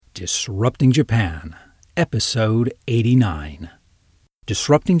Disrupting Japan, Episode 89.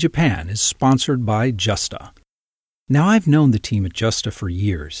 Disrupting Japan is sponsored by Justa. Now, I've known the team at Justa for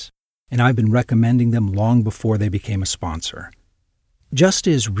years, and I've been recommending them long before they became a sponsor. Justa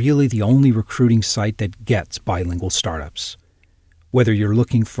is really the only recruiting site that gets bilingual startups. Whether you're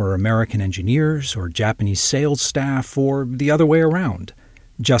looking for American engineers or Japanese sales staff or the other way around,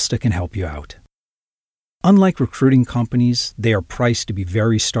 Justa can help you out. Unlike recruiting companies, they are priced to be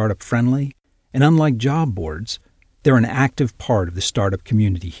very startup-friendly, and unlike job boards, they're an active part of the startup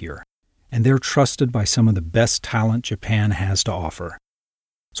community here, and they're trusted by some of the best talent Japan has to offer.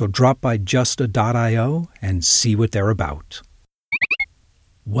 So drop by Justa.io and see what they're about.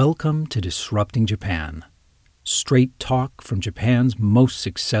 Welcome to Disrupting Japan, straight talk from Japan's most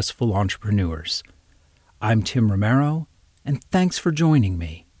successful entrepreneurs. I'm Tim Romero, and thanks for joining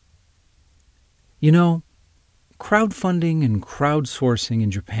me. You know, crowdfunding and crowdsourcing in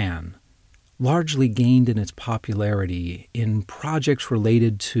Japan largely gained in its popularity in projects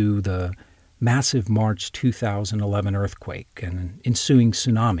related to the massive March 2011 earthquake and ensuing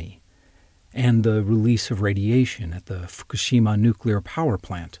tsunami, and the release of radiation at the Fukushima nuclear power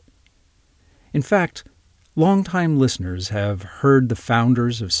plant. In fact, longtime listeners have heard the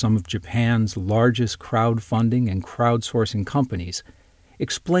founders of some of Japan's largest crowdfunding and crowdsourcing companies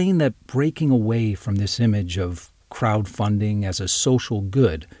explain that breaking away from this image of crowdfunding as a social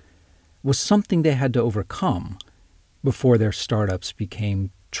good was something they had to overcome before their startups became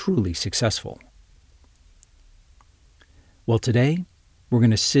truly successful. Well, today, we're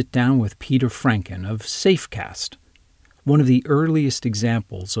going to sit down with Peter Franken of Safecast, one of the earliest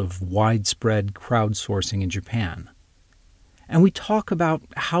examples of widespread crowdsourcing in Japan. And we talk about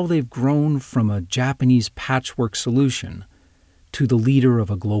how they've grown from a Japanese patchwork solution to the leader of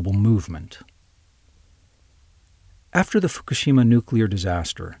a global movement. After the Fukushima nuclear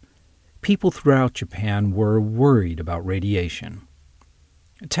disaster, people throughout Japan were worried about radiation.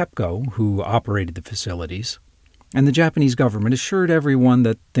 TEPCO, who operated the facilities, and the Japanese government assured everyone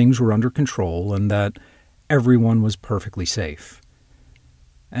that things were under control and that everyone was perfectly safe.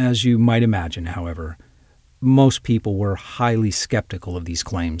 As you might imagine, however, most people were highly skeptical of these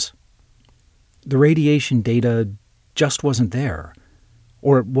claims. The radiation data just wasn't there,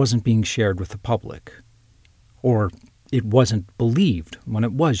 or it wasn't being shared with the public, or it wasn't believed when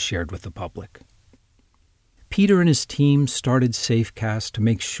it was shared with the public. Peter and his team started Safecast to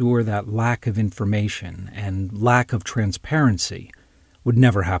make sure that lack of information and lack of transparency would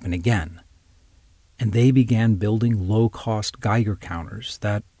never happen again. And they began building low-cost Geiger counters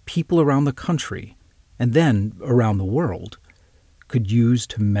that people around the country, and then around the world, could use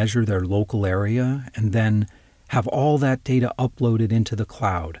to measure their local area and then have all that data uploaded into the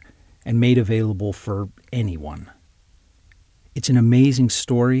cloud and made available for anyone. It's an amazing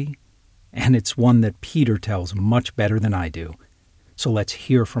story, and it's one that Peter tells much better than I do. So let's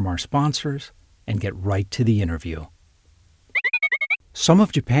hear from our sponsors and get right to the interview. Some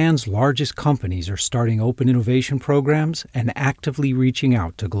of Japan's largest companies are starting open innovation programs and actively reaching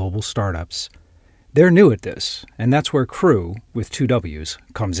out to global startups. They're new at this, and that's where Crew, with two W's,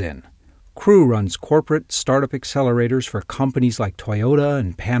 comes in. Crew runs corporate startup accelerators for companies like Toyota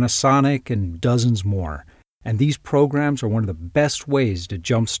and Panasonic and dozens more. And these programs are one of the best ways to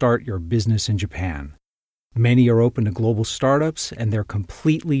jumpstart your business in Japan. Many are open to global startups, and they're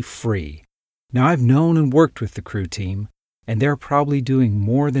completely free. Now, I've known and worked with the Crew team, and they're probably doing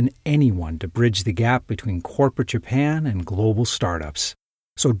more than anyone to bridge the gap between corporate Japan and global startups.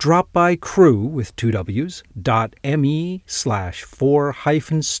 So drop by Crew with two W's,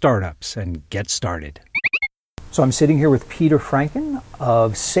 .me/4-startups and get started. So I'm sitting here with Peter Franken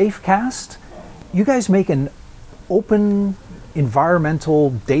of Safecast. You guys make an open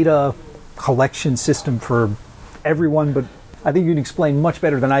environmental data collection system for everyone, but I think you can explain much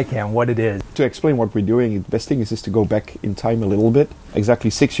better than I can what it is. To explain what we're doing, the best thing is just to go back in time a little bit. Exactly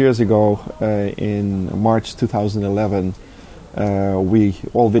 6 years ago, in March 2011, we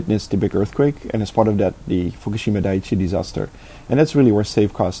all witnessed the big earthquake, and as part of that, the Fukushima Daiichi disaster. And that's really where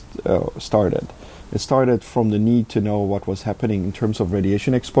Safecast started. It started from the need to know what was happening in terms of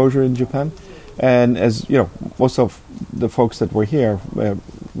radiation exposure in Japan. And as you know, most of the folks that were here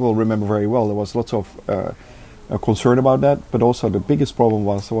will remember very well, there was lots of concern about that, but also the biggest problem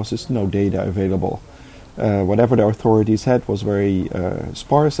was there was just no data available. Whatever the authorities had was very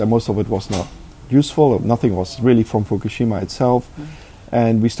sparse, and most of it was not useful. Nothing was really from Fukushima itself,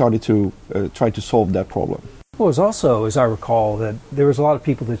 and we started to try to solve that problem. was also, as I recall, that there was a lot of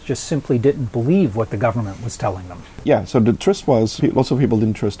people that just simply didn't believe what the government was telling them. Yeah, so the trust was, lots of people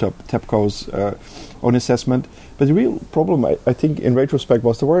didn't trust TEPCO's own assessment. But the real problem, I think, in retrospect,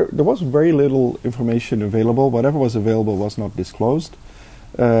 was there was very little information available. Whatever was available was not disclosed.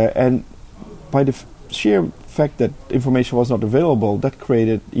 And by the sheer fact that information was not available, that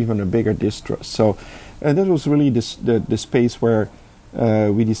created even a bigger distrust. So, and that was really the space where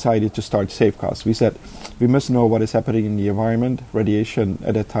we decided to start Safecast. We said we must know what is happening in the environment. Radiation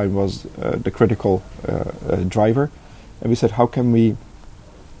at that time was the critical driver. And we said, how can we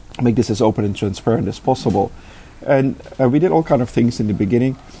make this as open and transparent as possible? And we did all kind of things in the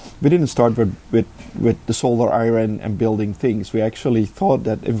beginning. We didn't start with the solder iron and building things. We actually thought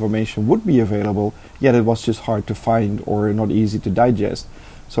that information would be available, yet it was just hard to find or not easy to digest.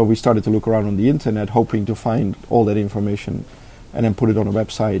 So we started to look around on the internet, hoping to find all that information and then put it on a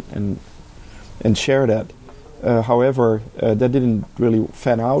website and share that. However, that didn't really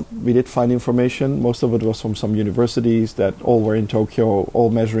fan out. We did find information. Most of it was from some universities that all were in Tokyo, all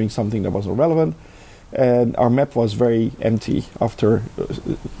measuring something that wasn't relevant. And our map was very empty after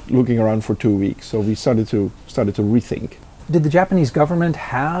looking around for 2 weeks. So we started to rethink. Did the Japanese government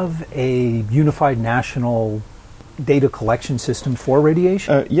have a unified national data collection system for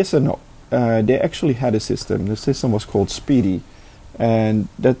radiation? Yes and no. They actually had a system. The system was called SPEEDY. And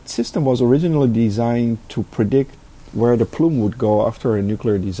that system was originally designed to predict where the plume would go after a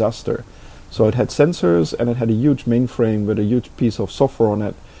nuclear disaster. So it had sensors and it had a huge mainframe with a huge piece of software on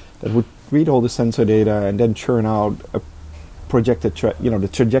it that would read all the sensor data and then churn out a projected, the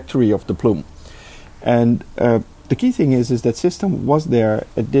trajectory of the plume. And the key thing is that system was there,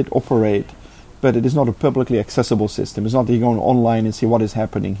 it did operate, but it is not a publicly accessible system. It's not that you go online and see what is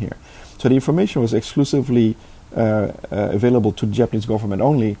happening here. So the information was exclusively available to the Japanese government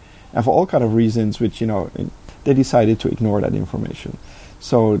only, and for all kind of reasons, which they decided to ignore that information.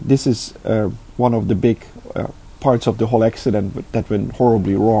 So this is one of the big parts of the whole accident that went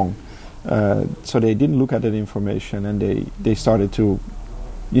horribly wrong. So they didn't look at that information, and they started to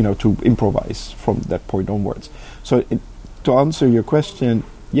improvise from that point onwards. So to answer your question,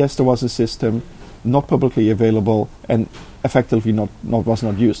 yes, there was a system, not publicly available, and effectively was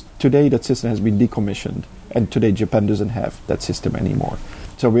not used. Today, that system has been decommissioned, and today Japan doesn't have that system anymore.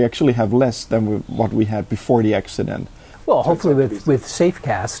 So we actually have less than what we had before the accident. Well, hopefully with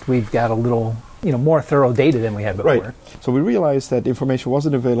Safecast, we've got a little more thorough data than we had before. Right. So we realized that information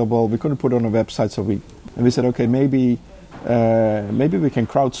wasn't available. We couldn't put it on a website. So we said, okay, maybe we can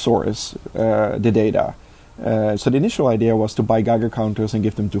crowdsource the data. So the initial idea was to buy Geiger counters and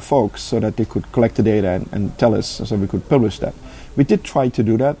give them to folks so that they could collect the data and tell us, so we could publish that. We did try to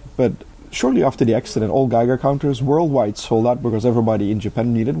do that, but shortly after the accident, all Geiger counters worldwide sold out because everybody in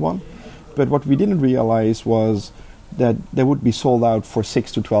Japan needed one. But what we didn't realize was that they would be sold out for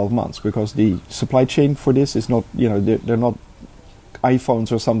 6 to 12 months because the supply chain for this is not, they're not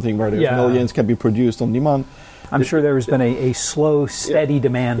iPhones or something where millions can be produced on demand. I'm sure there has been a slow, steady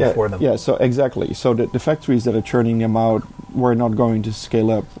demand for them. Yeah, so exactly. So the factories that are churning them out were not going to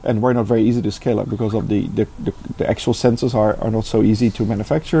scale up, and were not very easy to scale up because of the actual sensors are not so easy to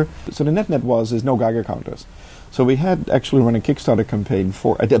manufacture. So the net is no Geiger counters. So we had actually run a Kickstarter campaign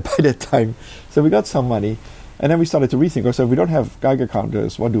by that time. So we got some money, and then we started to rethink. So if we don't have Geiger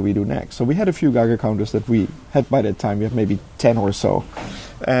counters, what do we do next? So we had a few Geiger counters that we had by that time. We have maybe 10 or so.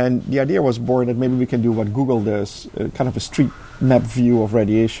 And the idea was born that maybe we can do what Google does, kind of a street map view of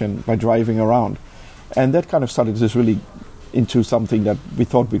radiation by driving around. And that kind of started just really into something that we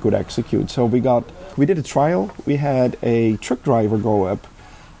thought we could execute. So we did a trial. We had a truck driver go up,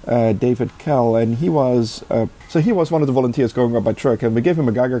 David Kell, and he was one of the volunteers going up by truck, and we gave him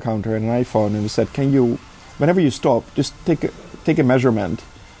a Geiger counter and an iPhone, and we said, can you, whenever you stop, just take a measurement,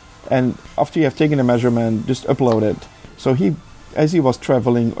 and after you have taken a measurement, just upload it. So as he was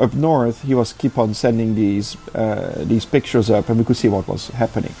traveling up north, he was keep on sending these pictures up, and we could see what was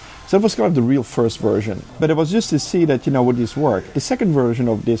happening. So it was kind of the real first version. But it was just to see that, would this work? The second version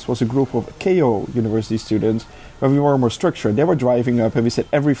of this was a group of Keio University students where we were more structured. They were driving up, and we said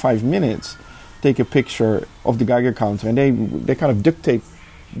every 5 minutes, take a picture of the Geiger counter. And they kind of duct taped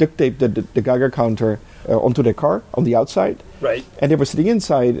the Geiger counter onto their car on the outside. Right. And they were sitting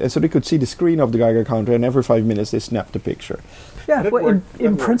inside, and so they could see the screen of the Geiger counter, and every 5 minutes they snapped the picture. Yeah, well,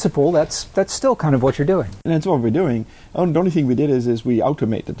 in principle, that's still kind of what you're doing. And that's what we're doing. The only thing we did is we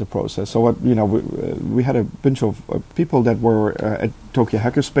automated the process. So we had a bunch of people that were at Tokyo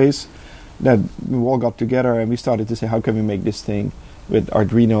Hackerspace that we all got together, and we started to say, how can we make this thing with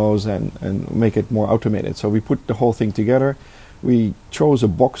Arduinos and make it more automated? So we put the whole thing together. We chose a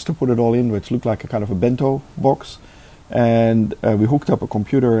box to put it all in, which looked like a kind of a bento box. And we hooked up a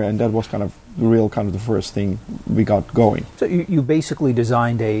computer, and that was kind of the first thing we got going. So you basically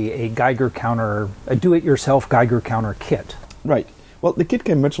designed a Geiger counter, a do-it-yourself Geiger counter kit. Right. Well, the kit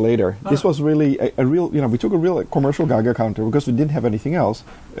came much later. This was really a real, we took a real commercial Geiger counter because we didn't have anything else.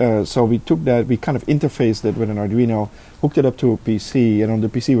 So we took that, we kind of interfaced it with an Arduino, hooked it up to a PC, and on the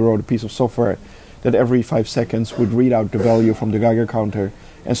PC we wrote a piece of software that every 5 seconds would read out the value from the Geiger counter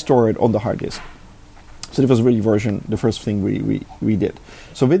and store it on the hard disk. So it was really the first thing we did.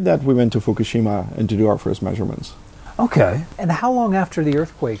 So with that, we went to Fukushima and to do our first measurements. Okay. And how long after the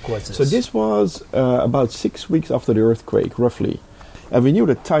earthquake was this? So this was about 6 weeks after the earthquake, roughly. And we knew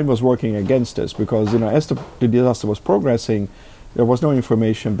that time was working against us because, as the disaster was progressing, there was no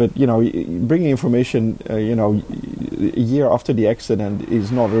information. But, bringing information, a year after the accident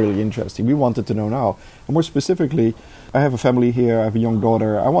is not really interesting. We wanted to know now. And more specifically, I have a family here, I have a young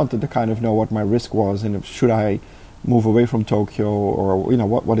daughter. I wanted to kind of know what my risk was and should I move away from Tokyo or,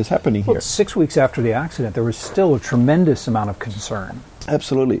 what is happening here. 6 weeks after the accident, there was still a tremendous amount of concern.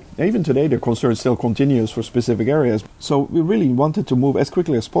 Absolutely. Even today, the concern still continues for specific areas. So we really wanted to move as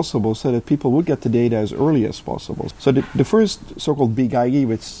quickly as possible so that people would get the data as early as possible. So the first so-called BGeiG,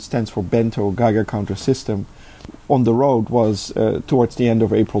 which stands for Bento Geiger Counter System, on the road was towards the end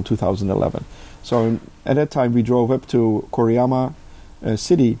of April 2011. So at that time, we drove up to Koriyama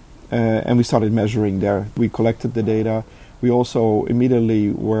City and we started measuring there. We collected the data. We also immediately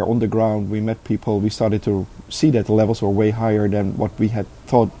were on the ground. We met people. We started to see that the levels were way higher than what we had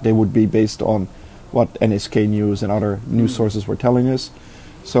thought they would be based on what NSK News and other news sources were telling us.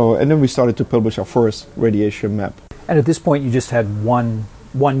 So, and then we started to publish our first radiation map. And at this point, you just had one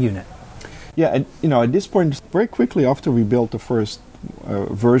unit. Yeah, and at this point, very quickly after we built the first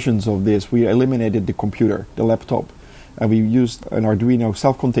versions of this, we eliminated the computer, the laptop, and we used an Arduino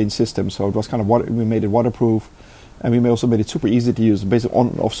self-contained system. So it was kind of we made it waterproof. And we also made it super easy to use, basically on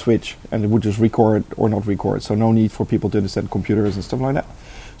and off switch, and it would just record or not record. So no need for people to understand computers and stuff like that.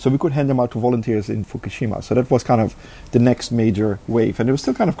 So we could hand them out to volunteers in Fukushima. So that was kind of the next major wave. And it was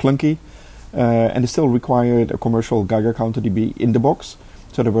still kind of clunky, and it still required a commercial Geiger counter to be in the box.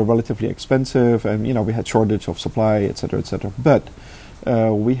 So they were relatively expensive, and we had shortage of supply, etc., etc. But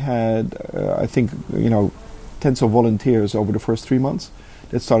we had, I think, tens of volunteers over the first 3 months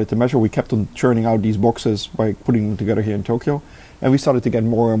that started to measure. We kept on churning out these boxes by putting them together here in Tokyo, and we started to get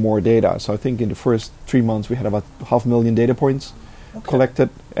more and more data. So I think in the first 3 months we had about 500,000 data points collected,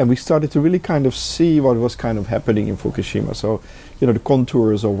 and we started to really kind of see what was kind of happening in Fukushima. So, the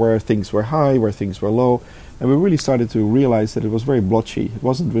contours of where things were high, where things were low, and we really started to realize that it was very blotchy. It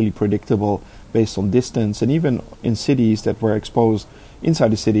wasn't really predictable based on distance, and even in cities that were exposed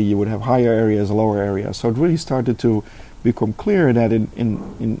inside the city, you would have higher areas, lower areas. So it really started to become clear that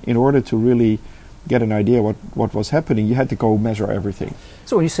in order to really get an idea what was happening, you had to go measure everything.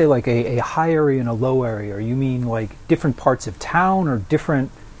 So when you say like a high area and a low area, you mean like different parts of town or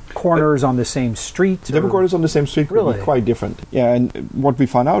different corners on the same street? Different corners on the same street could be quite different. Yeah, and what we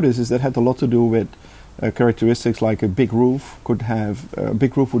found out is that had a lot to do with characteristics like a big roof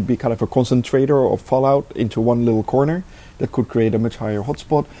would be kind of a concentrator of fallout into one little corner that could create a much higher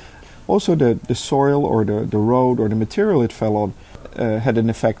hotspot. Also, the soil or the road or the material it fell on had an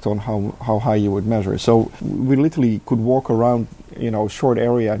effect on how high you would measure. So we literally could walk around, a short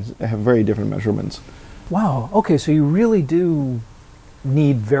area and have very different measurements. Wow. Okay, so you really do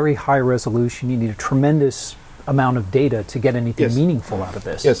need very high resolution. You need a tremendous amount of data to get anything meaningful out of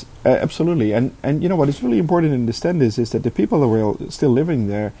this. Yes, absolutely. And what is really important to understand is that the people that were still living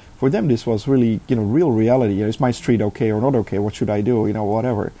there, for them this was really, real reality. Is my street okay or not okay? What should I do?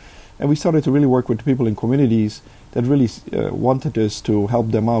 Whatever. And we started to really work with people in communities that really wanted us to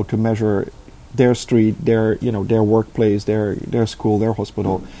help them out to measure their street, their workplace, their school, their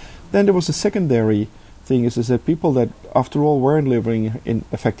hospital. Then there was a secondary thing is that people that, after all, weren't living in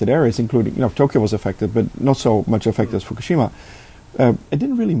affected areas, including, Tokyo was affected, but not so much affected as Fukushima. It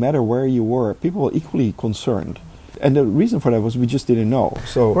didn't really matter where you were. People were equally concerned. And the reason for that was we just didn't know.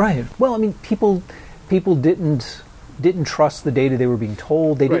 So right. Well, I mean, people didn't trust the data they were being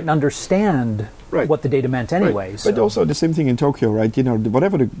told. They didn't understand what the data meant anyway. Right. So. But also the same thing in Tokyo, right?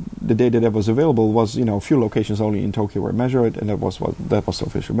 Whatever the data that was available was, a few locations only in Tokyo were measured, and that was the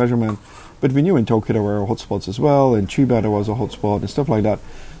official measurement. But we knew in Tokyo there were hotspots as well, in Chiba there was a hotspot and stuff like that.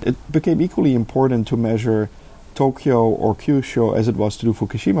 It became equally important to measure Tokyo or Kyushu as it was to do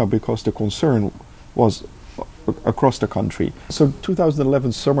Fukushima because the concern was across the country. So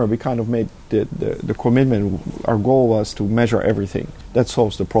 2011 summer we kind of made the commitment. Our goal was to measure everything. That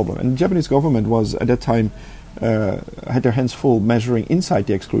solves the problem. And the Japanese government was at that time had their hands full measuring inside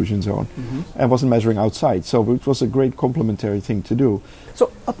the exclusion zone and wasn't measuring outside. So it was a great complementary thing to do.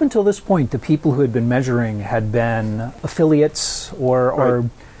 So up until this point, the people who had been measuring had been affiliates or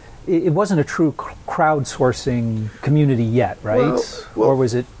it wasn't a true crowdsourcing community yet, right? Well, or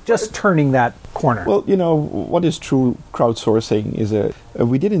was it just turning that corner? Well, what is true crowdsourcing is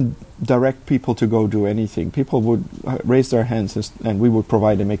we didn't direct people to go do anything. People would raise their hands and we would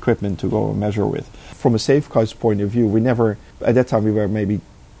provide them equipment to go measure with. From a Safeguard's point of view, at that time we were maybe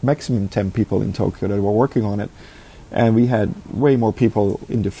maximum 10 people in Tokyo that were working on it. And we had way more people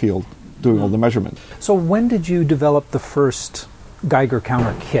in the field doing all the measurements. So when did you develop the first Geiger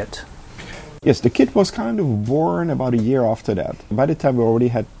counter kit? Yes, the kit was kind of born about a year after that. By the time we already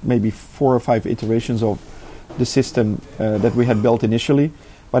had maybe 4 or 5 iterations of the system that we had built initially.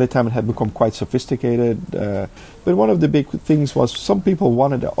 By the time it had become quite sophisticated. But one of the big things was some people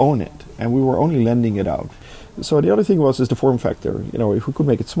wanted to own it, and we were only lending it out. So the other thing is the form factor. If we could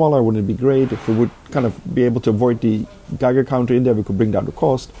make it smaller, wouldn't it be great? If we would kind of be able to avoid the Geiger counter in there, we could bring down the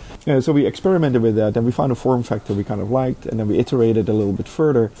cost. So we experimented with that, and we found a form factor we kind of liked, and then we iterated a little bit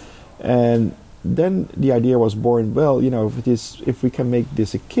further. And then the idea was born, if we can make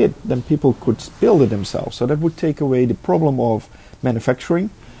this a kit, then people could build it themselves. So that would take away the problem of manufacturing,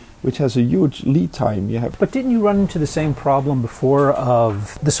 which has a huge lead time. But didn't you run into the same problem before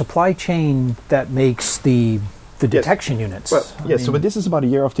of the supply chain that makes the detection units? Well, yes, but this is about a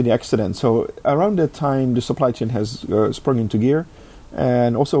year after the accident. So around that time, the supply chain has sprung into gear.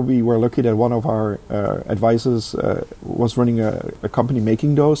 And also we were lucky that one of our advisors was running a company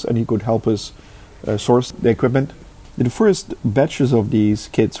making those, and he could help us source the equipment. The first batches of these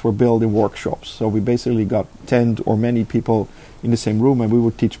kits were built in workshops. So we basically got 10 or many people in the same room, and we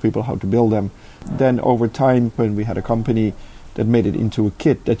would teach people how to build them. Then over time, when we had a company that made it into a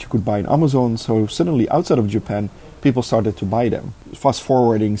kit that you could buy on Amazon, so suddenly outside of Japan, people started to buy them. Fast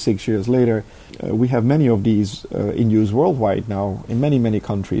forwarding 6 years later, we have many of these in use worldwide now, in many, many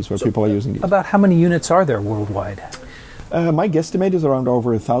countries where people are using these. About how many units are there worldwide? My guesstimate is around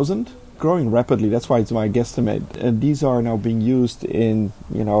over 1,000. Growing rapidly, that's why it's my guesstimate. And these are now being used in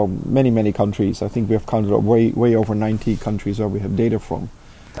many, many countries. I think we have counted way over 90 countries where we have data from.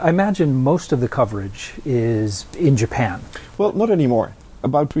 I imagine most of the coverage is in Japan. Well, not anymore.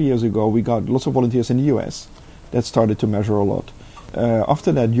 About 3 years ago, we got lots of volunteers in the US that started to measure a lot.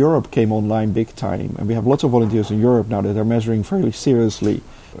 After that, Europe came online big time, and we have lots of volunteers in Europe now that are measuring fairly seriously.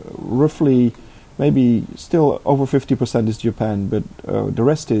 Roughly, maybe still over 50% is Japan, but the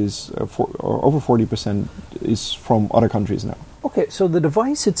rest is over 40% is from other countries now. Okay, so the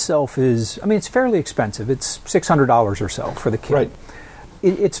device itself it's fairly expensive. It's $600 or so for the kit. Right.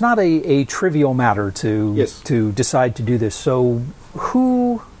 It's not a trivial matter to decide to do this. So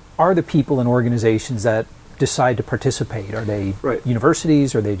who are the people and organizations that decide to participate? Are they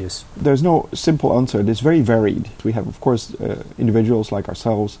universities? Or are they just... There's no simple answer. It's very varied. We have, of course, individuals like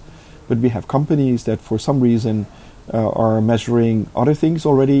ourselves, but we have companies that for some reason are measuring other things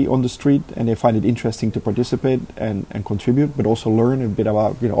already on the street, and they find it interesting to participate and contribute, but also learn a bit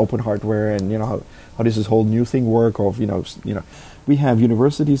about open hardware and how does this whole new thing work. We have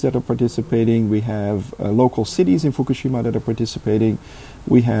universities that are participating. We have local cities in Fukushima that are participating.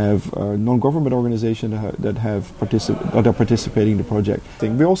 We have non-government organizations that are participating in the project.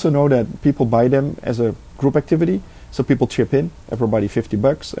 We also know that people buy them as a group activity. So people chip in, everybody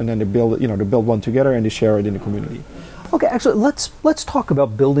 $50, and then they build one together and they share it in the community. Okay, actually, let's talk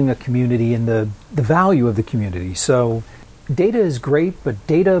about building a community and the value of the community. So data is great, but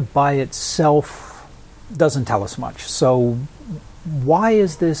data by itself doesn't tell us much. So why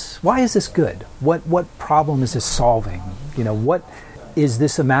is this good? What problem is this solving? What is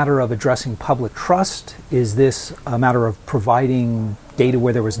this a matter of addressing public trust? Is this a matter of providing data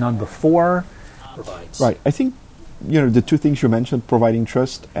where there was none before? Right. I think the two things you mentioned, providing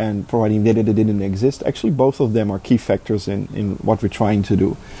trust and providing data that didn't exist, actually both of them are key factors in what we're trying to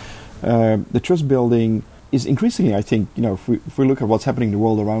do. The trust building is increasingly, I think, if we look at what's happening in the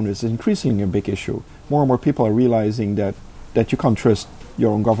world around us, is increasingly a big issue. More and more people are realizing that you can't trust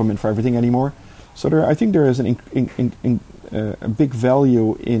your own government for everything anymore. So I think there is a big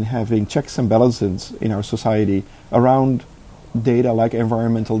value in having checks and balances in our society around data like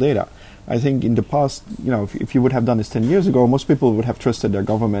environmental data. I think in the past, if you would have done this 10 years ago, most people would have trusted their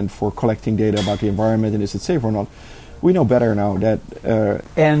government for collecting data about the environment and is it safe or not. We know better now that...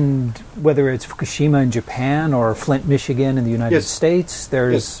 and whether it's Fukushima in Japan or Flint, Michigan in the United States,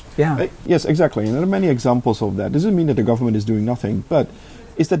 there's... Yes, exactly. And there are many examples of that. Doesn't mean that the government is doing nothing, but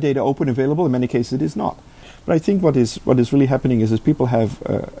is that data open available? In many cases, it is not. But I think what is really happening is people have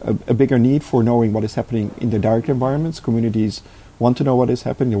a bigger need for knowing what is happening in their direct environments. Communities want to know what is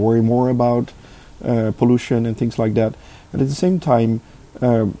happening. They worry more about pollution and things like that. But at the same time,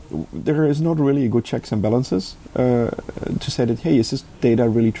 there is not really a good checks and balances to say that, hey, is this data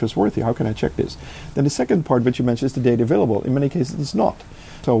really trustworthy? How can I check this? Then the second part which you mentioned is the data available. In many cases, it's not.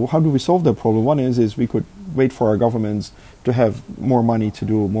 So how do we solve that problem? One is we could wait for our governments to have more money to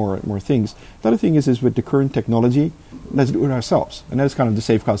do more things. The other thing is with the current technology, let's do it ourselves. And that's kind of the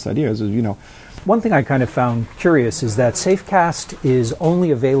Safecast idea. Is, one thing I kind of found curious is that Safecast is only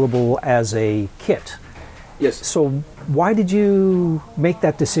available as a kit. Yes. So why did you make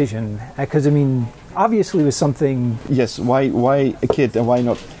that decision? Because, obviously it was something... Yes, why a kit and why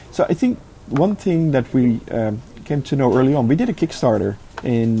not? So I think one thing that we came to know early on, we did a Kickstarter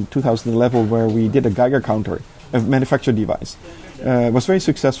in 2011 where we did a Geiger counter, a manufactured device. It was very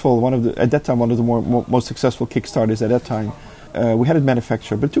successful. At that time, one of the most successful Kickstarters at that time. We had it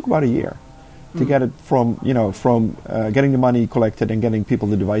manufactured, but it took about a year to get it from getting the money collected and getting people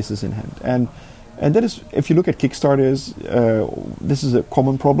the devices in hand. And that is, if you look at Kickstarters, this is a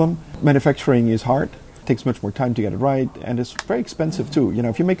common problem. Manufacturing is hard. It takes much more time to get it right, and it's very expensive too.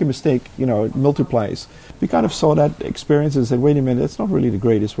 If you make a mistake, it multiplies. We kind of saw that experience and said, wait a minute, that's not really the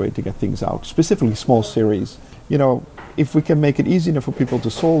greatest way to get things out, specifically small series. If we can make it easy enough for people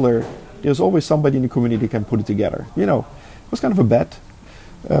to solder, there's always somebody in the community who can put it together. It was kind of a bet.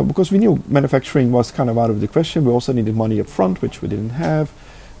 Because we knew manufacturing was kind of out of the question. We also needed money up front, which we didn't have.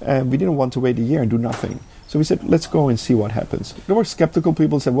 And we didn't want to wait a year and do nothing. So we said, let's go and see what happens. There were skeptical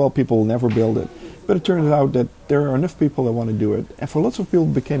people who said, well, people will never build it. But it turned out that there are enough people that want to do it. And for lots of people,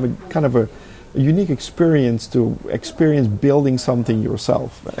 it became a unique experience to experience building something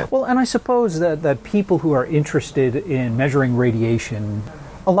yourself. Well, and I suppose that people who are interested in measuring radiation,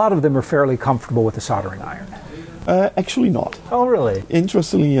 a lot of them are fairly comfortable with a soldering iron. Actually not. Oh, really?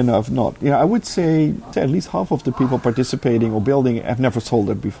 Interestingly enough, not. I would say at least half of the people participating or building have never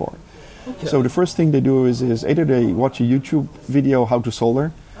soldered before. Okay. So the first thing they do is either they watch a YouTube video how to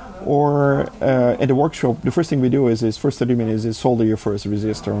solder, or at a workshop, the first thing we do is first 30 minutes is solder your first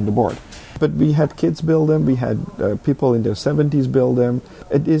resistor on the board. But we had kids build them, we had people in their 70s build them.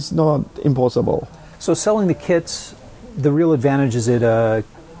 It is not impossible. So selling the kits, the real advantage is it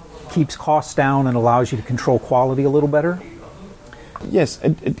keeps costs down and allows you to control quality a little better? Yes,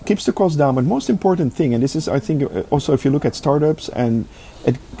 it keeps the cost down, but most important thing, and this is, I think, also if you look at startups, and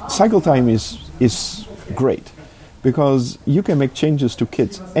cycle time is great, because you can make changes to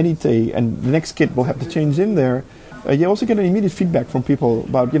kits any day, and the next kit will have the change in there. You also get an immediate feedback from people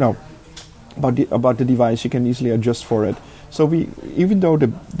about the device. You can easily adjust for it. So even though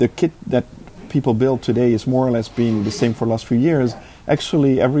the kit that people build today is more or less being the same for the last few years,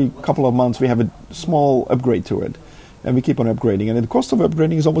 actually every couple of months we have a small upgrade to it, and we keep on upgrading. And the cost of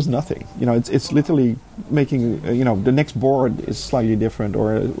upgrading is almost nothing. It's literally making the next board is slightly different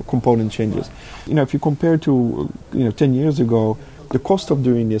or component changes. If you compare to 10 years ago, the cost of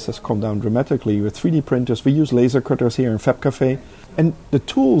doing this has come down dramatically. With 3D printers, we use laser cutters here in Fab Cafe, and the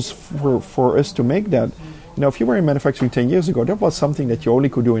tools for us to make that. If you were in manufacturing 10 years ago, that was something that you only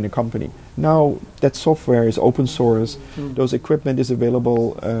could do in a company. Now that software is open source. Those equipment is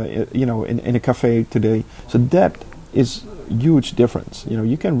available, in a cafe today. So that is huge difference.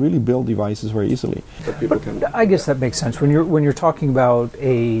 You can really build devices very easily. But I guess that makes sense when you're talking about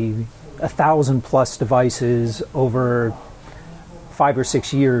 1,000+ devices over 5 or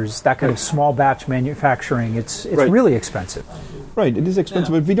 6 years. That kind of small batch manufacturing, it's right. Really expensive. Right, it is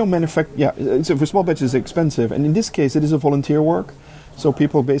expensive, but we don't manufacture. Yeah, so for small batches, it's expensive, and in this case, it is a volunteer work. So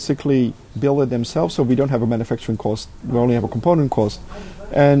people basically build it themselves. So we don't have a manufacturing cost; we only have a component cost.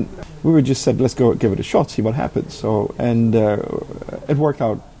 And we were just said, let's go give it a shot, see what happens. So it worked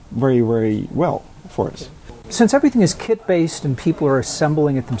out very, very well for us. Since everything is kit-based and people are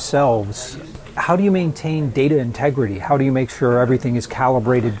assembling it themselves, how do you maintain data integrity? How do you make sure everything is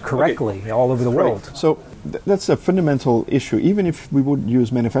calibrated correctly all over the world? Right. So that's a fundamental issue. Even if we would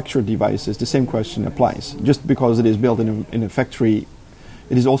use manufactured devices, the same question applies. Just because it is built in a factory,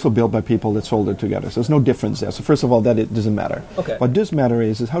 it is also built by people that solder together. So there's no difference there. So first of all, it doesn't matter. Okay. What does matter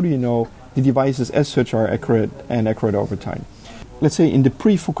is how do you know the devices as such are accurate over time? Let's say in the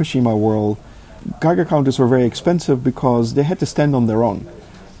pre-Fukushima world, Geiger counters were very expensive because they had to stand on their own.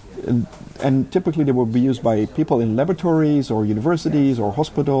 And typically they would be used by people in laboratories or universities or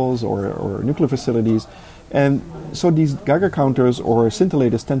hospitals or nuclear facilities. And so these Geiger counters or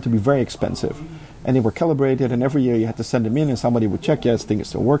scintillators tend to be very expensive. And they were calibrated, and every year you had to send them in and somebody would check, yes, thing is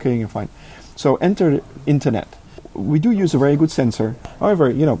still working and fine. So enter internet. We do use a very good sensor.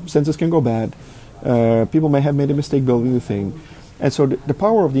 However, sensors can go bad. People may have made a mistake building the thing. And so the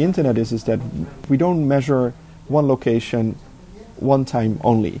power of the internet is that we don't measure one location one time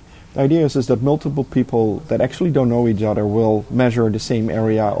only. The idea is that multiple people that actually don't know each other will measure the same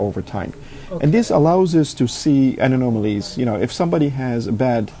area over time. Okay. And this allows us to see anomalies. If somebody has a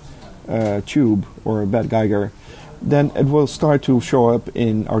bad tube or a bad Geiger, then it will start to show up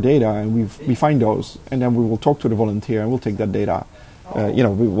in our data, and we find those, and then we will talk to the volunteer, and we'll take that data.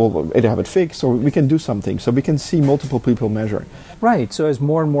 We will either have it fixed, or we can do something. So we can see multiple people measure. Right. So as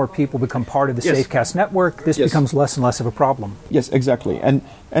more and more people become part of the SafeCast network, this becomes less and less of a problem. Yes, exactly. And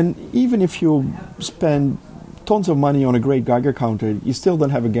even if you spend tons of money on a great Geiger counter, you still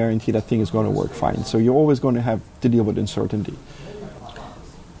don't have a guarantee that thing is going to work fine. So you're always going to have to deal with uncertainty.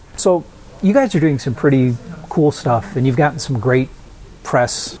 So you guys are doing some pretty cool stuff, and you've gotten some great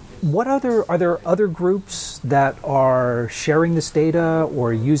press. Are there other groups that are sharing this data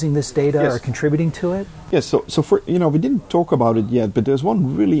or using this data or contributing to it? Yes, so for we didn't talk about it yet, but there's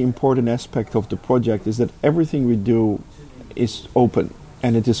one really important aspect of the project is that everything we do is open,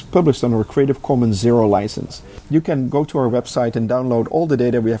 and it is published under a Creative Commons Zero license. You can go to our website and download all the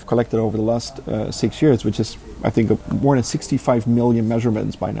data we have collected over the last 6 years, which is, I think, more than 65 million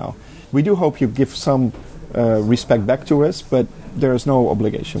measurements by now. We do hope you give some respect back to us, but there is no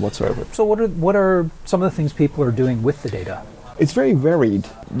obligation whatsoever. So what are some of the things people are doing with the data? It's very varied.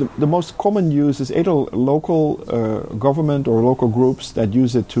 The most common use is either local government or local groups that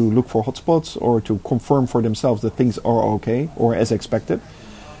use it to look for hotspots or to confirm for themselves that things are okay or as expected.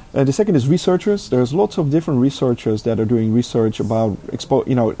 The second is researchers. There's lots of different researchers that are doing research about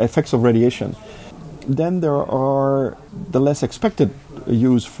effects of radiation. Then there are the less expected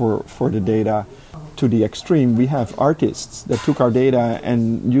use for the data. To the extreme, we have artists that took our data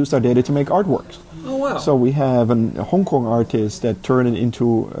and used our data to make artworks. Oh, wow. So we have a Hong Kong artist that turned it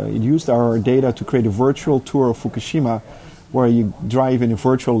into, used our data to create a virtual tour of Fukushima, where you drive in a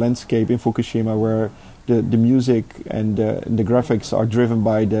virtual landscape in Fukushima, where the music and the graphics are driven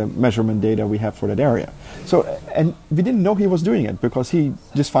by the measurement data we have for that area. So, and we didn't know he was doing it because he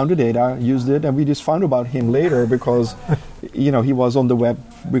just found the data, used it, and we just found about him later because, he was on the web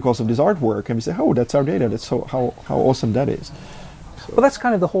because of this artwork, and we said, oh, that's our data. That's so how awesome that is. So. Well, that's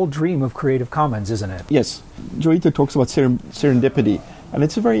kind of the whole dream of Creative Commons, isn't it? Yes. Joito talks about serendipity, and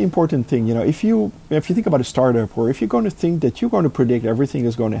it's a very important thing. If you think about a startup, or if you're going to think that you're going to predict everything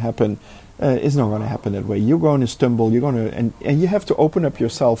is going to happen, it's not going to happen that way. You're going to stumble. You're going to, and you have to open up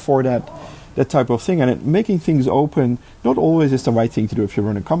yourself for that type of thing. And making things open not always is the right thing to do if you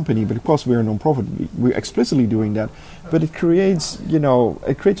run a company, but of course we're a non-profit, we're explicitly doing that. But it creates, an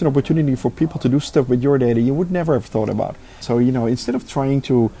opportunity for people to do stuff with your data you would never have thought about. So, instead of trying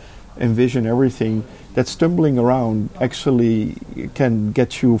to envision everything, that stumbling around actually can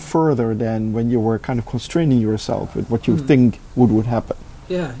get you further than when you were kind of constraining yourself with what you think would happen.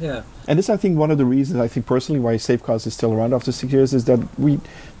 Yeah, yeah. And this, I think, one of the reasons, I think personally, why SafeCast is still around after 6 years is that we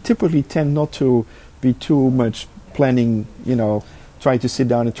typically tend not to be too much planning, try to sit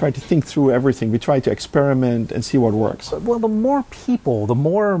down and try to think through everything. We try to experiment and see what works. Well, the more people, the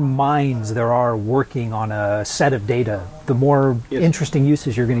more minds there are working on a set of data, the more interesting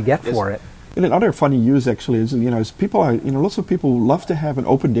uses you're going to get for it. And another funny use actually is people are, lots of people love to have an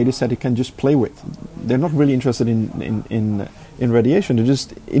open data set they can just play with. They're not really interested in radiation. They're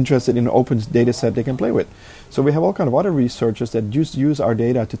just interested in an open data set they can play with. So we have all kind of other researchers that just use our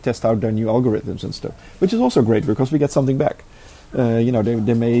data to test out their new algorithms and stuff, which is also great because we get something back.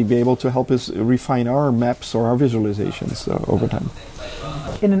 They may be able to help us refine our maps or our visualizations over time.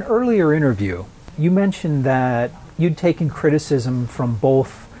 In an earlier interview, you mentioned that you'd taken criticism from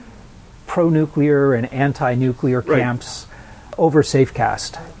both pro-nuclear and anti-nuclear camps over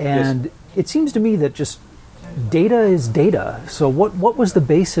SafeCast. And it seems to me that just data is data. So what was the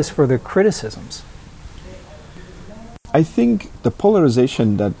basis for the criticisms? I think the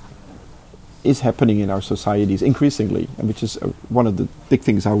polarization that is happening in our societies increasingly, and which is one of the big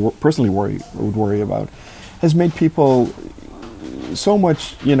things I personally would worry about, has made people so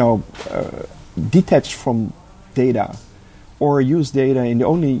much, detached from data, or use data in the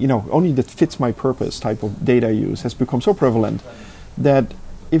only that fits my purpose type of data use has become so prevalent that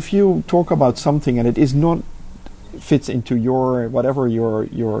if you talk about something and it is not fits into your whatever your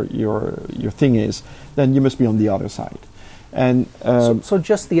thing is, then you must be on the other side. And so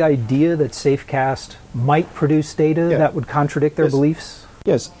just the idea that SafeCast might produce data that would contradict their beliefs?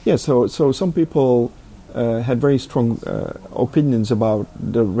 Yes. So some people had very strong opinions about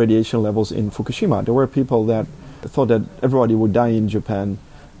the radiation levels in Fukushima. There were people that thought that everybody would die in Japan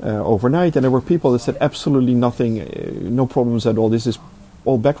overnight, and there were people that said absolutely nothing, no problems at all. This is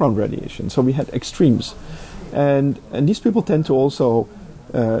all background radiation. So we had extremes. And these people tend to also,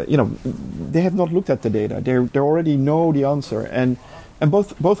 they have not looked at the data. They already know the answer, and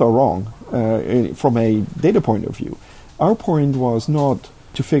both are wrong from a data point of view. Our point was not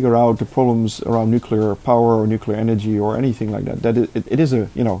to figure out the problems around nuclear power or nuclear energy or anything like that. That it is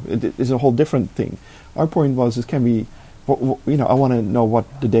a whole different thing. Our point was, I want to know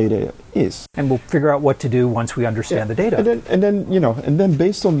what the data is, and we'll figure out what to do once we understand the data. And then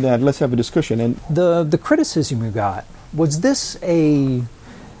based on that, let's have a discussion. And the criticism you got, was this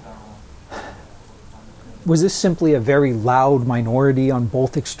simply a very loud minority on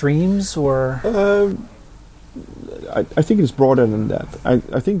both extremes, or? I think it's broader than that.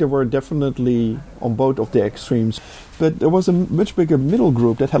 I think there were definitely on both of the extremes, but there was a much bigger middle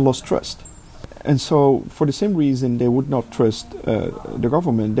group that had lost trust. And so, for the same reason, they would not trust the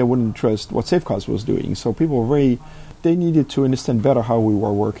government. They wouldn't trust what Safecast was doing. So people were they needed to understand better how we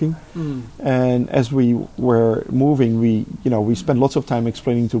were working. And as we were moving, we spent lots of time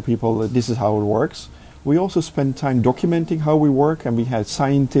explaining to people that this is how it works. We also spent time documenting how we work, and we had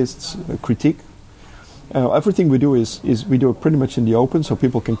scientists critique. Everything we do is we do it pretty much in the open, so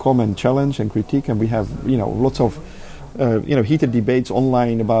people can come and challenge and critique, and we have lots of heated debates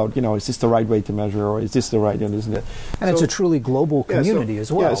online about is this the right way to measure, or is this the right and isn't it? And so, it's a truly global community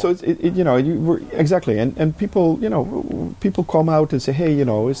as well. Yeah, so exactly, and people people come out and say, hey,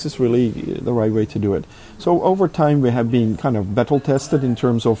 is this really the right way to do it? So over time we have been kind of battle tested in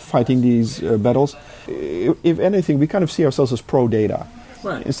terms of fighting these battles. If anything, we kind of see ourselves as pro data.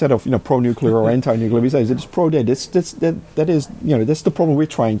 Right. Instead of pro-nuclear or anti-nuclear, we say it's pro-data. That's the problem we're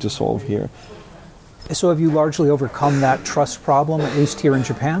trying to solve here. So have you largely overcome that trust problem, at least here in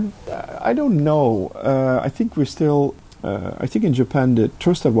Japan? I don't know. I think we're still. I think in Japan the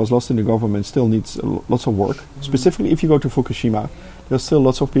trust that was lost in the government still needs lots of work. Specifically, if you go to Fukushima, there's still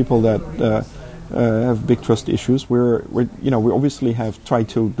lots of people that have big trust issues. We obviously have tried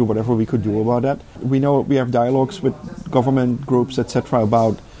to do whatever we could do about that. We know we have dialogues with government groups, etc.,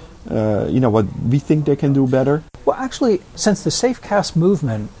 about what we think they can do better. Well, actually, since the Safecast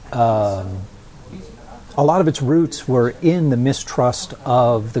movement, a lot of its roots were in the mistrust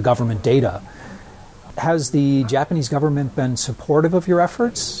of the government data. Has the Japanese government been supportive of your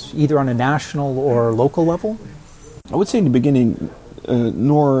efforts, either on a national or local level? I would say in the beginning,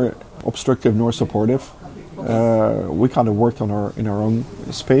 nor obstructive nor supportive. We kind of worked in our own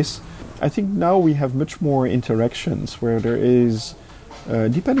space. I think now we have much more interactions where there is,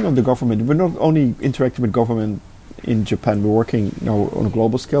 depending on the government, we're not only interacting with government in Japan, we're working on a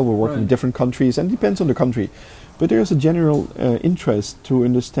global scale, we're working in different countries, and it depends on the country. But there's a general interest to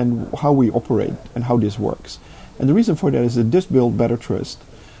understand how we operate and how this works. And the reason for that is it does build better trust.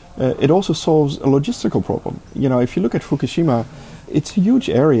 It also solves a logistical problem. If you look at Fukushima, it's a huge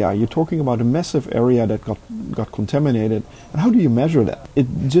area. You're talking about a massive area that got contaminated. And how do you measure that? It's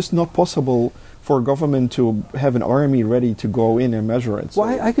just not possible for a government to have an army ready to go in and measure it. So.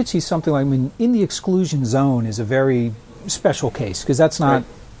 Well, I could see something like, in the exclusion zone is a very special case, because that's not,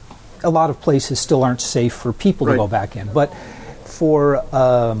 a lot of places still aren't safe for people to go back in. But for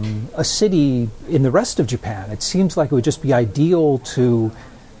a city in the rest of Japan, it seems like it would just be ideal to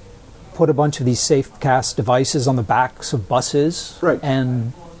put a bunch of these Safecast devices on the backs of buses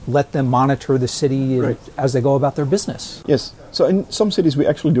and let them monitor the city as they go about their business. Yes. So in some cities we're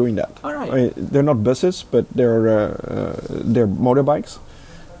actually doing that. All right. They're not buses, but they're motorbikes.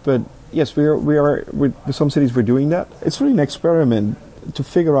 But yes, we are with some cities we're doing that. It's really an experiment to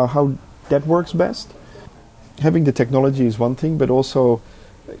figure out how that works best. Having the technology is one thing, but also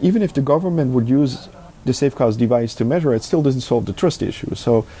even if the government would use the Safecast device to measure, it still doesn't solve the trust issue.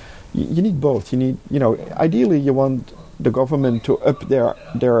 So you need both. You need, ideally you want the government to up their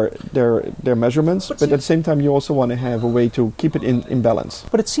measurements, but at the same time you also want to have a way to keep it in balance.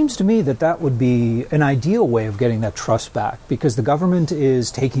 But it seems to me that would be an ideal way of getting that trust back, because the government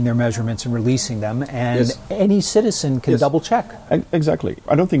is taking their measurements and releasing them, and any citizen can double check. Exactly.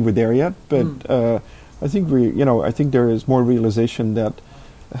 I don't think we're there yet, but I think I think there is more realization that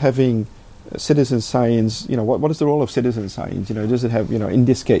having citizen science, what is the role of citizen science? Does it have, in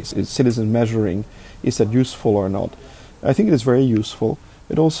this case, is citizen measuring, is that useful or not? I think it is very useful.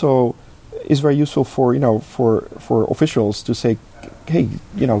 It also is very useful for officials to say, hey,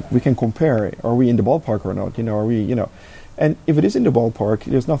 we can compare. Are we in the ballpark or not? Are we, and if it is in the ballpark,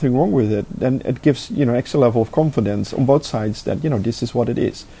 there's nothing wrong with it. Then it gives, extra level of confidence on both sides that, this is what it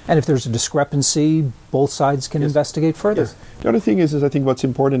is. And if there's a discrepancy, both sides can investigate further. Yes. The other thing is I think what's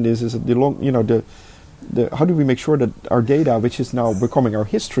important is that how do we make sure that our data, which is now becoming our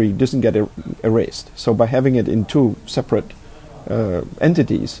history, doesn't get erased? So by having it in two separate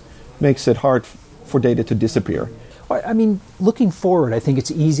entities makes it hard for data to disappear. I mean, looking forward, I think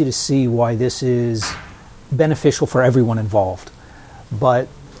it's easy to see why this is beneficial for everyone involved. But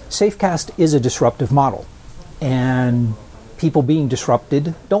Safecast is a disruptive model, and people being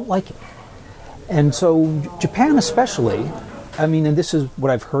disrupted don't like it. And so Japan especially, I mean, and this is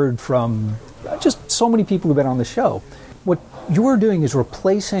what I've heard from just so many people who've been on the show, what you're doing is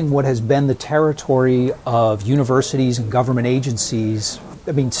replacing what has been the territory of universities and government agencies,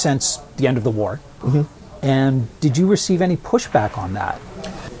 I mean, since the end of the war. Mm-hmm. And did you receive any pushback on that?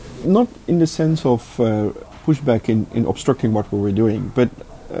 Not in the sense of pushback in obstructing what we were doing, but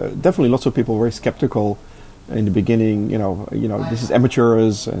definitely lots of people were very skeptical in the beginning. You know, this is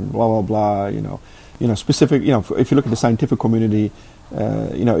amateurs and blah blah blah. Specific. If you look at the scientific community,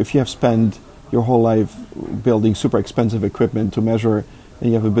 if you have spent your whole life building super expensive equipment to measure, and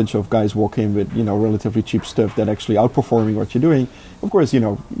you have a bunch of guys walking with relatively cheap stuff that actually outperforming what you're doing, of course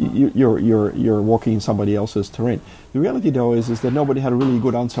you're walking in somebody else's terrain. The reality though is that nobody had a really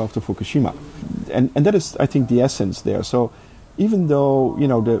good answer after Fukushima, and that is, I think, the essence there. So even though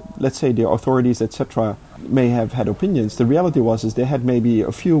let's say the authorities etc. may have had opinions, the reality was they had maybe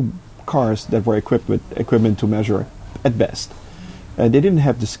a few cars that were equipped with equipment to measure at best. They didn't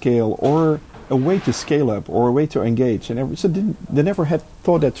have the scale or a way to scale up or a way to engage, and so they never had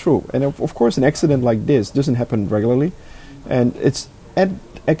thought that through. And of course, an accident like this doesn't happen regularly, and it's at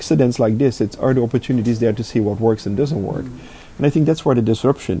accidents like this are the opportunities there to see what works and doesn't work. And I think that's where the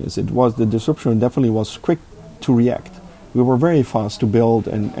disruption is. The disruption definitely was quick to react. We were very fast to build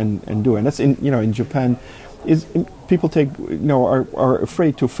and do, and that's in Japan. People are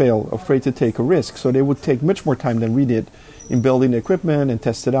afraid to fail, afraid to take a risk, so they would take much more time than we did in building the equipment and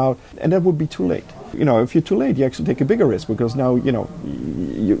test it out, and that would be too late. If you're too late, you actually take a bigger risk because now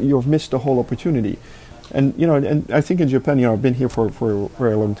you've missed the whole opportunity. And and I think in Japan, I've been here for a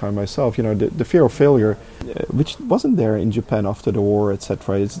very long time myself. The fear of failure, which wasn't there in Japan after the war,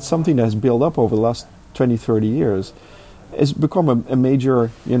 etc. It's something that has built up over the last 20, 30 years. Has become a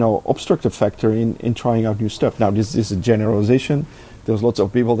major, obstructive factor in trying out new stuff. Now, this is a generalization. There's lots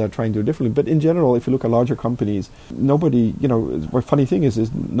of people that are trying to do differently. But in general, if you look at larger companies, nobody, the funny thing is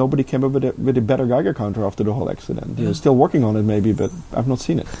nobody came up with a better Geiger counter after the whole accident. They're still working on it maybe, but I've not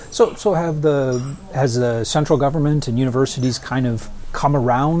seen it. So has the central government and universities kind of come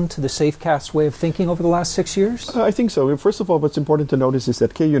around to the Safecast way of thinking over the last 6 years? I think so. First of all, what's important to notice is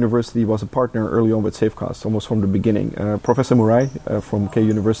that Keio University was a partner early on with Safecast, almost from the beginning. Professor Murai from Keio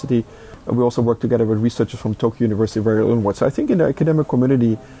University. We also work together with researchers from Tokyo University very onwards. So I think in the academic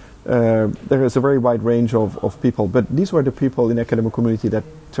community, there is a very wide range of people. But these were the people in the academic community that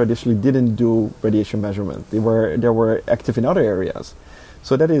traditionally didn't do radiation measurement. They were active in other areas.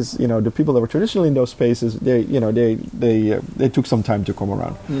 So that is, the people that were traditionally in those spaces, they took some time to come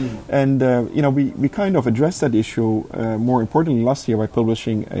around. And, we kind of addressed that issue, more importantly last year by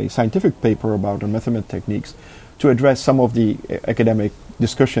publishing a scientific paper about our method techniques to address some of the academic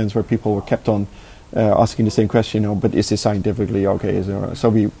discussions where people were kept on asking the same question, but is this scientifically okay? So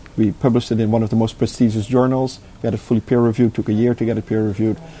we published it in one of the most prestigious journals. We had it fully peer-reviewed, took a year to get it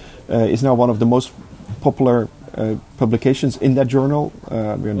peer-reviewed. It's now one of the most popular publications in that journal.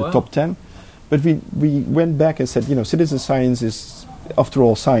 We're in the top 10. But we went back and said, citizen science is, after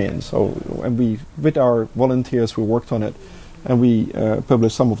all, science. So, and with our volunteers, we worked on it, and we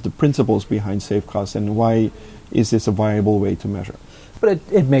published some of the principles behind Safecast and why is this a viable way to measure. But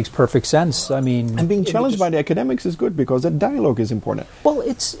it makes perfect sense. I mean, and being challenged by the academics is good because that dialogue is important. Well,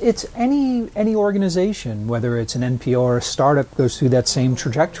 it's any organization, whether it's an NPO or a startup, goes through that same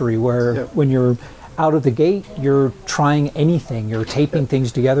trajectory where when you're out of the gate, you're trying anything. You're taping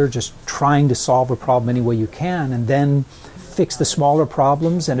things together, just trying to solve a problem any way you can, and then fix the smaller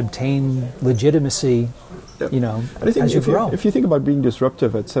problems and obtain legitimacy. And I think as you grow. If you think about being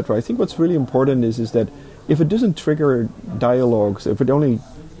disruptive, etc., I think what's really important is that if it doesn't trigger dialogues, if it only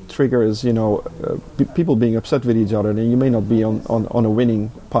triggers, people being upset with each other, then you may not be on a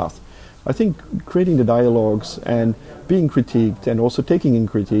winning path. I think creating the dialogues and being critiqued and also taking in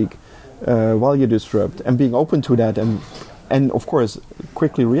critique while you disrupt and being open to that and of course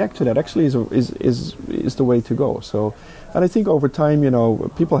quickly react to that actually is the way to go. So, and I think over time,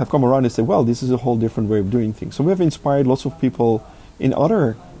 people have come around and said, well, this is a whole different way of doing things. So we have inspired lots of people in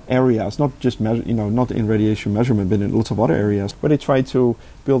other areas, not just not in radiation measurement, but in lots of other areas, where they try to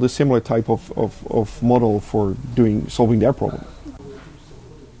build a similar type of model for solving their problem.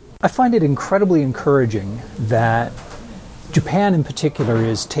 I find it incredibly encouraging that Japan in particular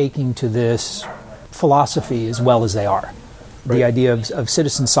is taking to this philosophy as well as they are. Right. The idea of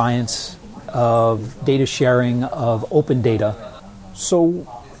citizen science, of data sharing, of open data, So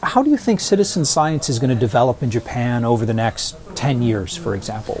how do you think citizen science is going to develop in Japan over the next 10 years, for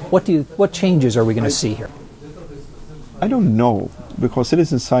example? What changes are we going to see here? I don't know, because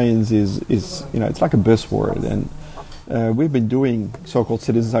citizen science is it's like a buzzword, and we've been doing so-called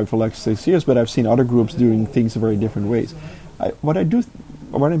citizen science for like 6 years, but I've seen other groups doing things in very different ways. What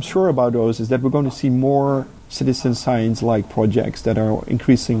I'm sure about those is that we're going to see more citizen science-like projects that are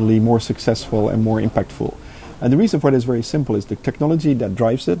increasingly more successful and more impactful. And the reason for that is very simple: is the technology that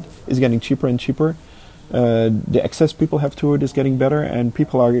drives it is getting cheaper and cheaper. The access people have to it is getting better, and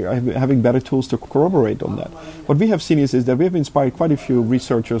people are having better tools to corroborate on that. What we have seen is that we have inspired quite a few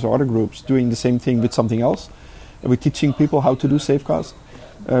researchers or other groups doing the same thing with something else. We're teaching people how to do safecast.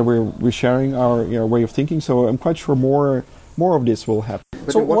 We're sharing our way of thinking. So I'm quite sure more of this will happen.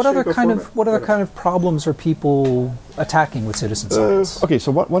 So what other kind of problems are people attacking with citizen science? Okay,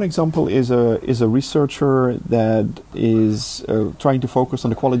 so one example is a researcher that is trying to focus on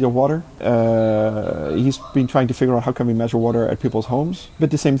the quality of water. He's been trying to figure out how can we measure water at people's homes.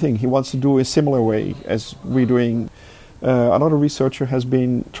 But the same thing, he wants to do a similar way as we're doing. Another researcher has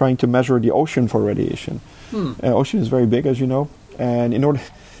been trying to measure the ocean for radiation. Ocean is very big, as you know, and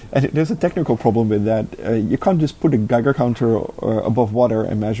there's a technical problem with that. You can't just put a Geiger counter above water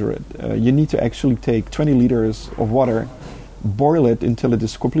and measure it. You need to actually take 20 liters of water, boil it until it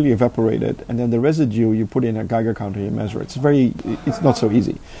is completely evaporated, and then the residue you put in a Geiger counter and you measure it. It's not so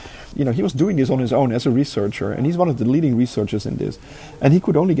easy. He was doing this on his own as a researcher, and he's one of the leading researchers in this. And he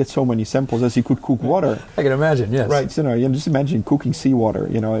could only get so many samples as he could cook water. I can imagine, yes. Right, just imagine cooking seawater.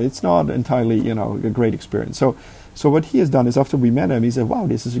 It's not entirely, a great experience. So what he has done is, after we met him, he said, wow,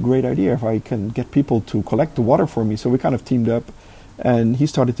 this is a great idea if I can get people to collect the water for me. So we kind of teamed up, and he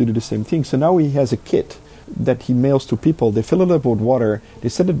started to do the same thing. So now he has a kit that he mails to people. They fill it up with water, they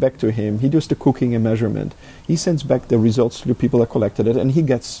send it back to him, he does the cooking and measurement. He sends back the results to the people that collected it, and he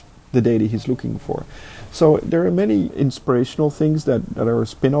gets the data he's looking for. So there are many inspirational things that are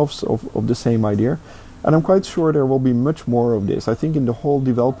spin-offs of the same idea, and I'm quite sure there will be much more of this. I think in the whole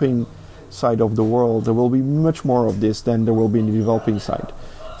developing side of the world, there will be much more of this than there will be in the developing side.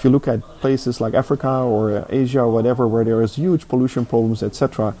 If you look at places like Africa or Asia or whatever, where there is huge pollution problems,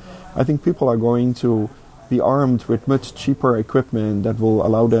 etc., I think people are going to be armed with much cheaper equipment that will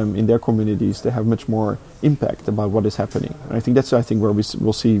allow them in their communities to have much more impact about what is happening. And I think that's where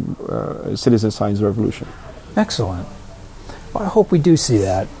we'll see citizen science revolution. Excellent. Well, I hope we do see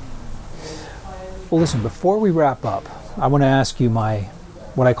that. Well, listen, before we wrap up, I want to ask you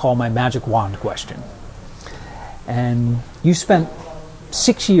what I call my magic wand question. And you spent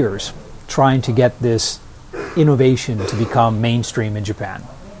 6 years trying to get this innovation to become mainstream in Japan.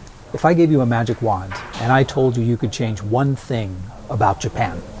 If I gave you a magic wand and I told you could change one thing about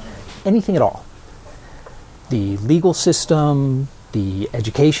Japan, anything at all, the legal system, the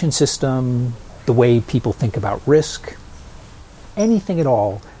education system, the way people think about risk, anything at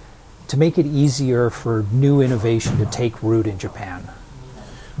all, to make it easier for new innovation to take root in Japan,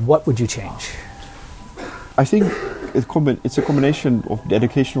 what would you change? I think it's a combination of the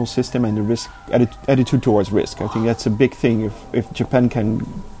educational system and the risk attitude towards risk. I think that's a big thing. If Japan can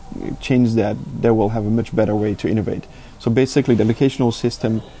change that, they will have a much better way to innovate. So basically, the educational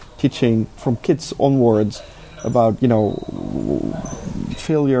system teaching from kids onwards about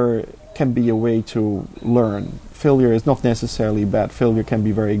failure can be a way to learn. Failure is not necessarily bad. Failure can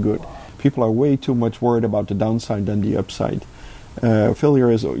be very good. People are way too much worried about the downside than the upside.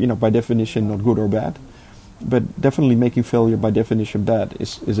 Failure is, by definition, not good or bad, but definitely making failure by definition bad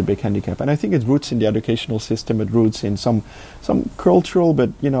is a big handicap. And I think it roots in the educational system. It roots in some cultural,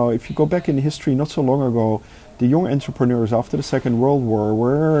 but if you go back in history, not so long ago, the young entrepreneurs after the Second World War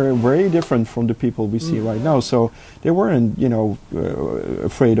were very different from the people we see right now. So they weren't,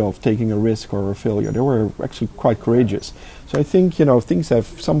 afraid of taking a risk or a failure. They were actually quite courageous. So I think, things have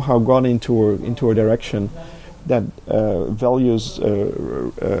somehow gone into a direction that values,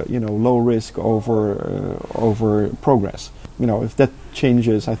 low risk over progress. If that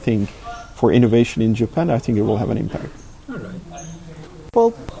changes, I think, for innovation in Japan, I think it will have an impact. All right.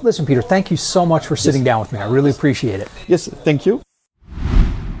 Well, listen, Peter, thank you so much for sitting down with me. I really appreciate it. Yes, thank you.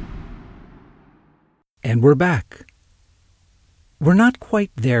 And we're back. We're not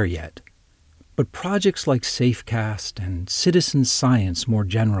quite there yet, but projects like Safecast and citizen science more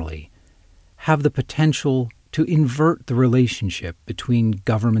generally have the potential to invert the relationship between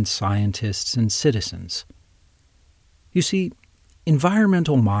government scientists and citizens. You see,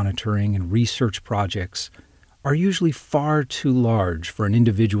 environmental monitoring and research projects are usually far too large for an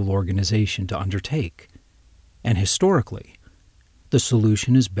individual organization to undertake. And historically, The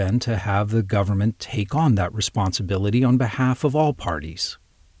solution has been to have the government take on that responsibility on behalf of all parties.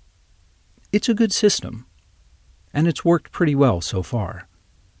 It's a good system, and it's worked pretty well so far.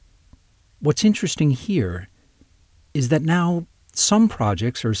 What's interesting here is that now some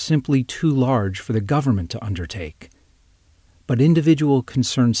projects are simply too large for the government to undertake, but individual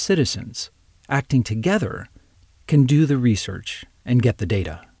concerned citizens, acting together, can do the research and get the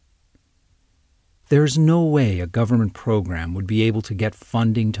data. There's no way a government program would be able to get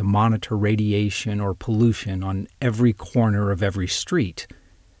funding to monitor radiation or pollution on every corner of every street,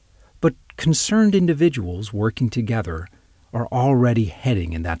 but concerned individuals working together are already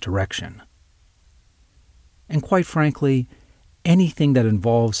heading in that direction. And quite frankly, anything that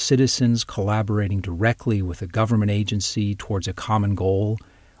involves citizens collaborating directly with a government agency towards a common goal,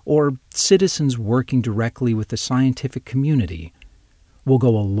 or citizens working directly with the scientific community, will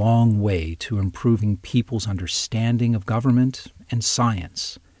go a long way to improving people's understanding of government and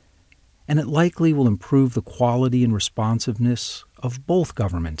science, and it likely will improve the quality and responsiveness of both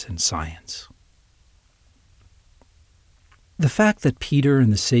government and science. The fact that Peter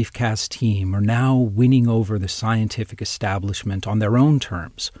and the SafeCast team are now winning over the scientific establishment on their own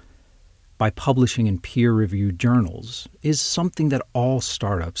terms by publishing in peer-reviewed journals is something that all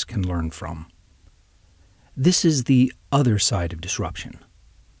startups can learn from. This is the other side of disruption,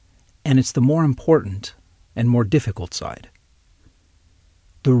 and it's the more important and more difficult side.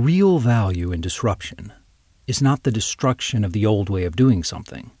 The real value in disruption is not the destruction of the old way of doing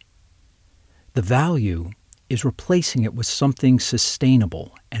something. The value is replacing it with something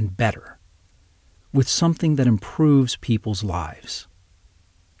sustainable and better, with something that improves people's lives,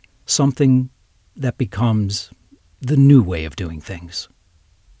 something that becomes the new way of doing things.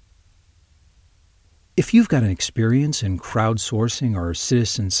 If you've got an experience in crowdsourcing or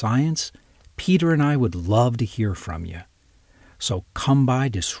citizen science, Peter and I would love to hear from you. So come by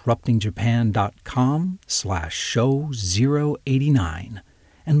disruptingjapan.com/show089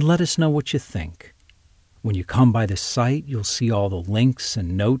 and let us know what you think. When you come by the site, you'll see all the links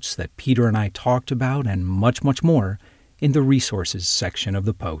and notes that Peter and I talked about and much, much more in the resources section of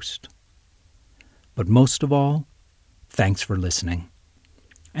the post. But most of all, thanks for listening.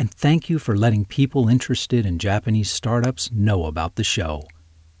 And thank you for letting people interested in Japanese startups know about the show.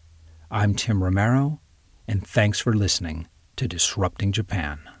 I'm Tim Romero, and thanks for listening to Disrupting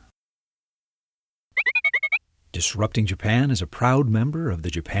Japan. Disrupting Japan is a proud member of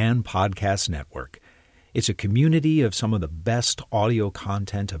the Japan Podcast Network. It's a community of some of the best audio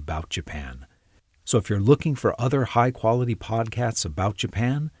content about Japan. So if you're looking for other high-quality podcasts about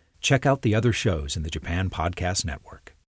Japan, check out the other shows in the Japan Podcast Network.